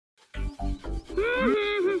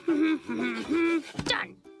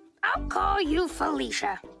Done. I'll call you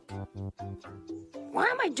Felicia. Why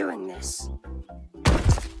am I doing this?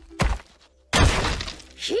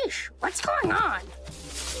 Sheesh, what's going on?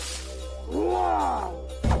 Whoa!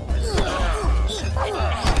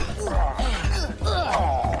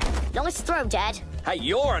 Nice throw, Dad. Hey,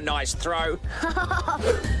 you're a nice throw.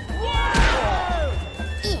 Yeah!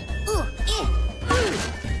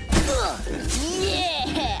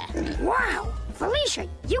 Wow! Felicia,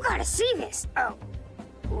 you gotta see this. Oh,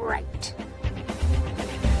 right.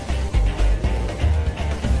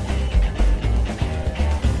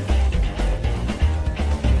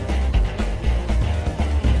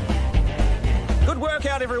 Good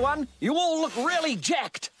workout, everyone. You all look really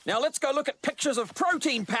jacked. Now let's go look at pictures of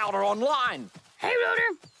protein powder online. Hey,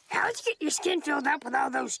 Rooter, how'd you get your skin filled up with all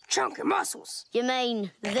those chunky muscles? You mean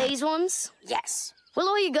these ones? Yes. Well,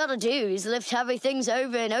 all you gotta do is lift heavy things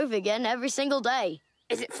over and over again every single day.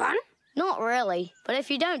 Is it fun? Not really, but if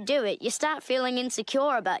you don't do it, you start feeling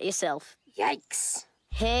insecure about yourself. Yikes.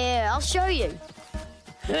 Here, I'll show you.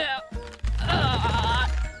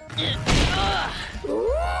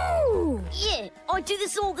 Ooh! Yeah, I do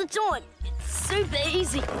this all the time. It's super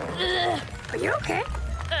easy. Are you okay?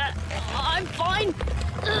 I'm fine.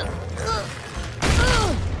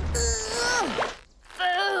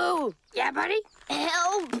 Boo! Yeah, buddy?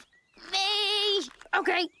 Help me!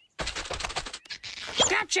 Okay.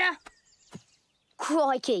 Gotcha.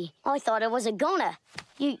 Crikey, I thought I was a goner.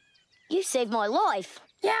 You saved my life.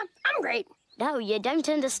 Yeah, I'm great. No, you don't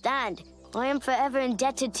understand. I am forever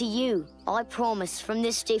indebted to you. I promise from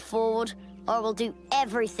this day forward, I will do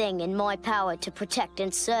everything in my power to protect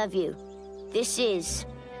and serve you. This is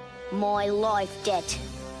my life debt.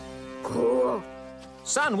 Cool.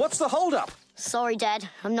 Son, what's the holdup? Sorry, Dad,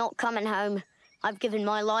 I'm not coming home. I've given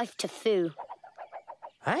my life to Fu.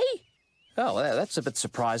 Hey? Oh, well, that's a bit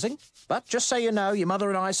surprising. But just so you know, your mother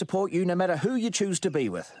and I support you no matter who you choose to be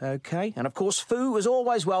with, okay? And of course, Fu is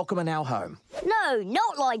always welcome in our home. No,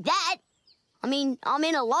 not like that. I mean, I'm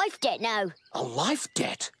in a life debt now. A life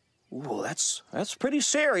debt? Ooh, that's pretty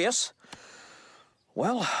serious.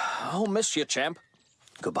 Well, I'll miss you, champ.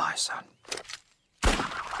 Goodbye, son.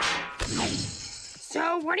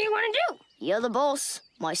 So, what do you want to do? You're the boss.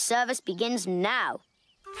 My service begins now.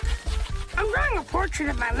 I'm drawing a portrait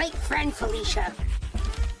of my late friend, Felicia.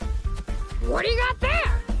 What do you got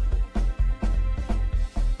there?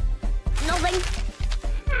 Nothing.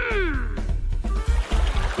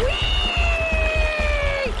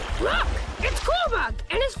 Whee! Look, it's Coolbug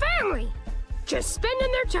and his family. Just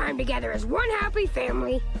spending their time together as one happy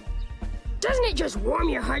family. Doesn't it just warm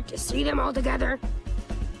your heart to see them all together?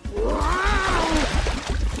 Wow!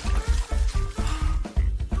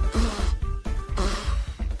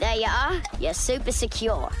 There you are. You're super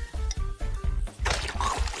secure.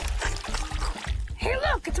 Hey,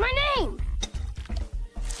 look, it's my name.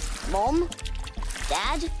 Mom?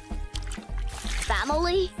 Dad?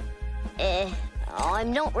 Family?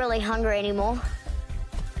 I'm not really hungry anymore.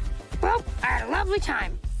 Well, I had a lovely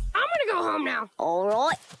time. I'm gonna go home now. All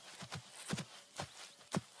right.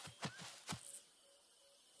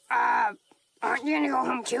 Aren't you gonna go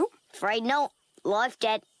home too? Afraid not. Life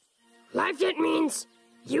debt. Life debt means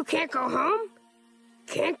you can't go home?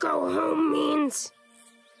 Can't go home means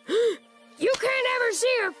you can't ever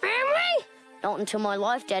see your family? Not until my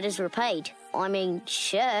life debt is repaid. I mean,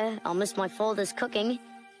 sure, I'll miss my father's cooking,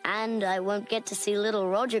 and I won't get to see little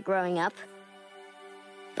Roger growing up.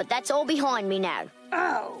 But that's all behind me now.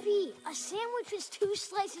 Oh. V, a sandwich is 2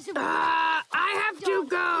 slices of I have to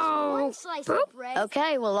go. 1 slice Boop. of bread.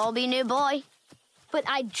 Okay, well, I'll be nearby. But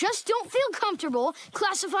I just don't feel comfortable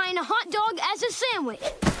classifying a hot dog as a sandwich.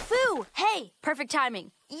 Fu, hey, perfect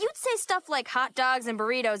timing. You'd say stuff like hot dogs and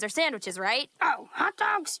burritos are sandwiches, right? Oh, hot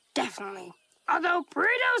dogs? Definitely. Although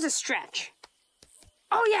burrito's a stretch.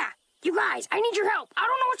 Oh, yeah. You guys, I need your help. I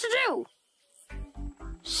don't know what to do.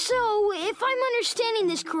 So, if I'm understanding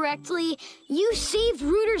this correctly, you saved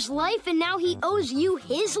Rooter's life and now he owes you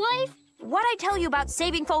his life? What'd I tell you about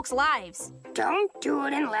saving folks' lives? Don't do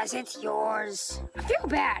it unless it's yours. I feel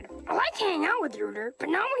bad. I like hanging out with Rooter, but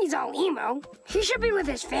not when he's all emo. He should be with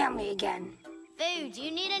his family again. Fu, do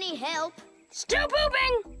you need any help? Still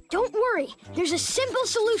pooping! Don't worry, there's a simple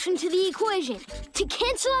solution to the equation. To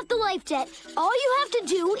cancel out the life debt, all you have to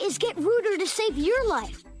do is get Rooter to save your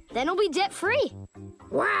life. Then he'll be debt-free.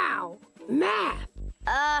 Wow. Math.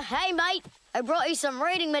 Hey, mate. I brought you some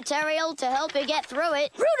reading material to help you get through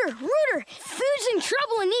it. Rooter! Fu's in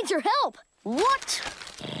trouble and needs your help. What?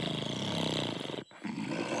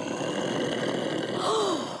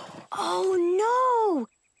 Oh, no!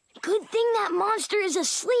 Good thing that monster is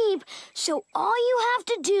asleep, so all you have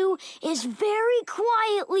to do is very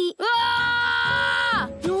quietly... Ah!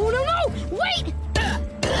 No, no, no! Wait!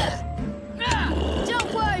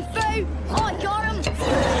 Don't worry, Foo. I got him.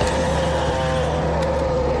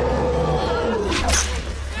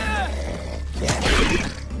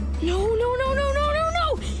 No, no, no, no, no, no,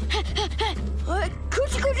 no!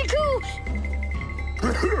 Coochie, coochie, coo!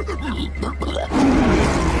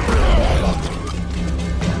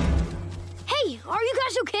 Hey, are you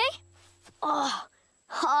guys okay? Oh,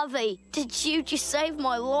 Harvey, did you just save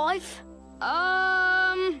my life?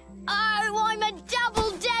 Oh, I'm a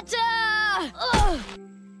double debtor! Ugh.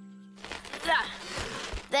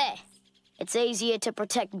 There. It's easier to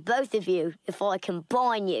protect both of you if I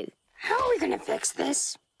combine you. How are we gonna fix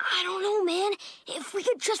this? I don't know, man. If we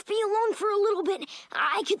could just be alone for a little bit,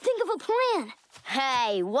 I could think of a plan.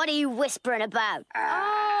 Hey, what are you whispering about?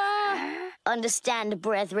 Understand,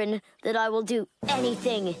 brethren, that I will do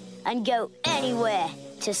anything and go anywhere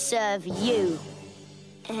to serve you.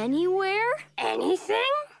 Anywhere? Anything?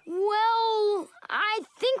 Well, I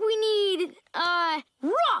think we need,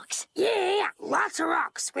 rocks Yeah, lots of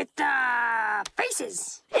rocks with,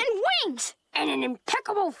 faces. and wings. And an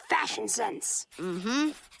impeccable fashion sense.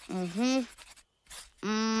 Got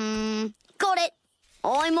it.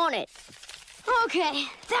 I'm on it. Okay,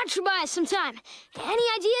 that should buy us some time. Any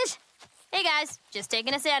ideas? Hey guys, just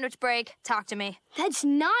taking a sandwich break. Talk to me. That's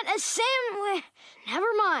not a sandwich.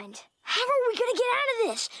 Never mind. How are we gonna get out of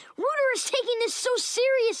this? Rooter is taking this so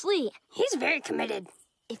seriously. He's very committed.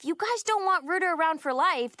 If you guys don't want Rooter around for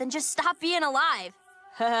life, then just stop being alive.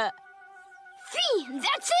 Fee,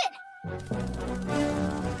 that's it.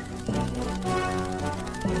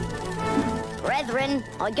 Brethren,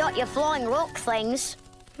 I got your flying rock things.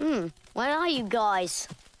 Where are you guys?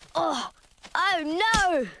 Oh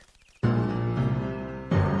no!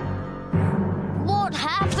 What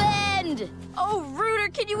happened? Oh, Rooter,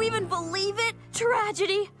 can you even believe it?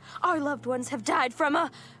 Tragedy. Our loved ones have died from a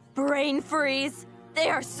brain freeze. They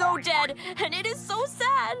are so dead, and it is so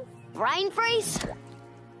sad. Brain freeze?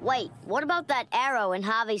 Wait, what about that arrow in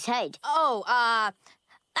Harvey's head? Oh,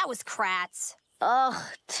 that was Kratz. Ugh,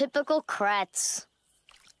 typical Kratz.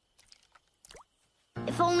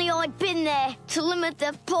 If only I'd been there to limit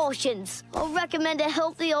their portions. I'll recommend a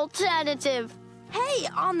healthy alternative. Hey,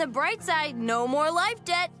 on the bright side, no more life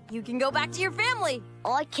debt. You can go back to your family.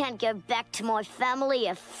 I can't go back to my family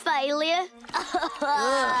a failure.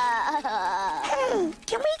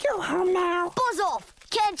 Can we go home now? Buzz off!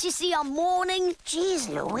 Can't you see I'm mourning? Jeez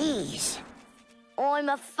Louise. I'm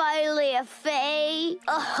a failure, Faye.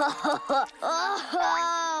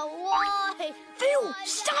 Why? Phil,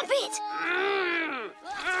 stop it.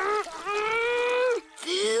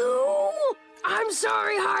 Phil. I'm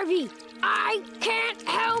sorry, Harvey. I can't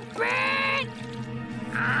help it.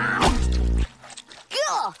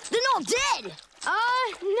 Gah! They're not dead!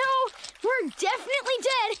 No, we're definitely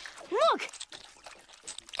dead. Look.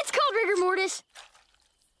 It's called rigor mortis.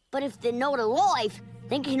 But if they're not alive,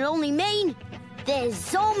 then it can only mean they're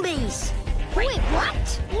zombies. Wait,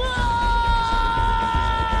 what? Whoa!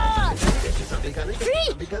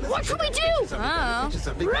 Fee, what should we do? Oh.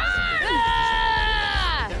 Run!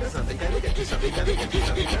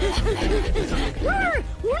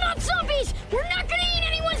 We're not zombies! We're not gonna eat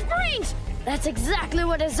anyone's brains! That's exactly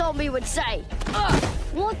what a zombie would say.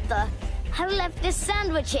 What the? Who left this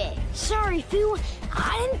sandwich here? Sorry, Foo.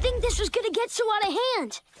 I didn't think this was gonna get so out of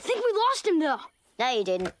hand. Think we lost him, though. No, you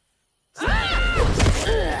didn't.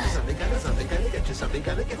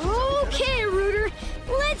 Okay, Rooter.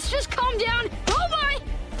 Let's just calm down. Oh, my!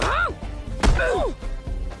 Oh!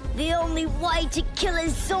 The only way to kill a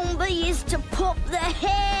zombie is to pop their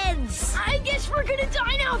heads. I guess we're gonna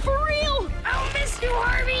die now for real. I'll miss you,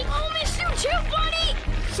 Harvey. I'll miss you too, buddy.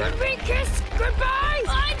 Should we kiss goodbye?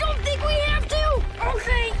 I don't think we have to.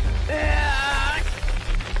 Okay.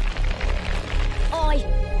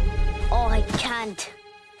 I can't.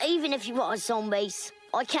 Even if you are zombies,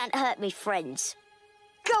 I can't hurt me friends.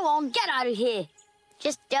 Go on, get out of here.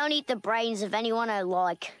 Just don't eat the brains of anyone I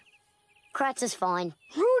like. Kratz is fine.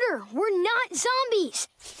 Rooter, we're not zombies.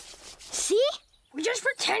 See? We just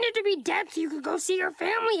pretended to be dead so you could go see your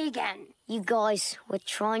family again. You guys were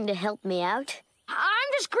trying to help me out?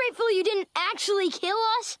 I'm just grateful you didn't actually kill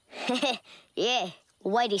us. Yeah.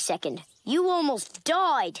 Wait a second. You almost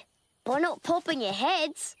died. By not popping your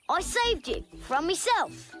heads, I saved you from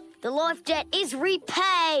myself. The life debt is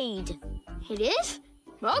repaid. It is?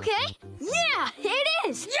 Okay. Yeah, it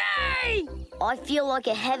is. Yay! I feel like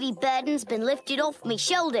a heavy burden's been lifted off me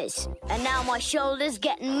shoulders. And now my shoulders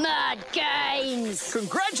getting mad gains.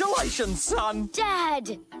 Congratulations, son!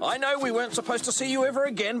 Dad! I know we weren't supposed to see you ever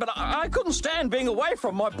again, but I couldn't stand being away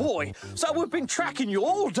from my boy, so we've been tracking you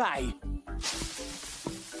all day.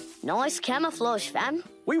 Nice camouflage, fam.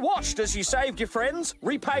 We watched as you saved your friends,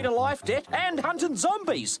 repaid a life debt, and hunted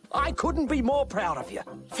zombies. I couldn't be more proud of you.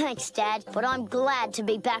 Thanks, Dad, but I'm glad to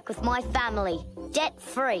be back with my family,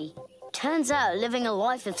 debt-free. Turns out living a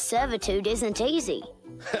life of servitude isn't easy.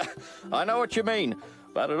 I know what you mean,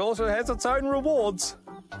 but it also has its own rewards.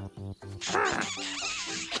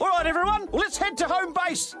 All right, everyone, let's head to home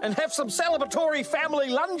base and have some celebratory family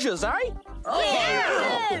lunges, eh?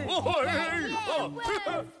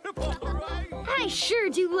 I sure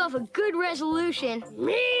do love a good resolution.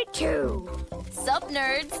 Me too. Sup,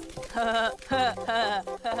 nerds?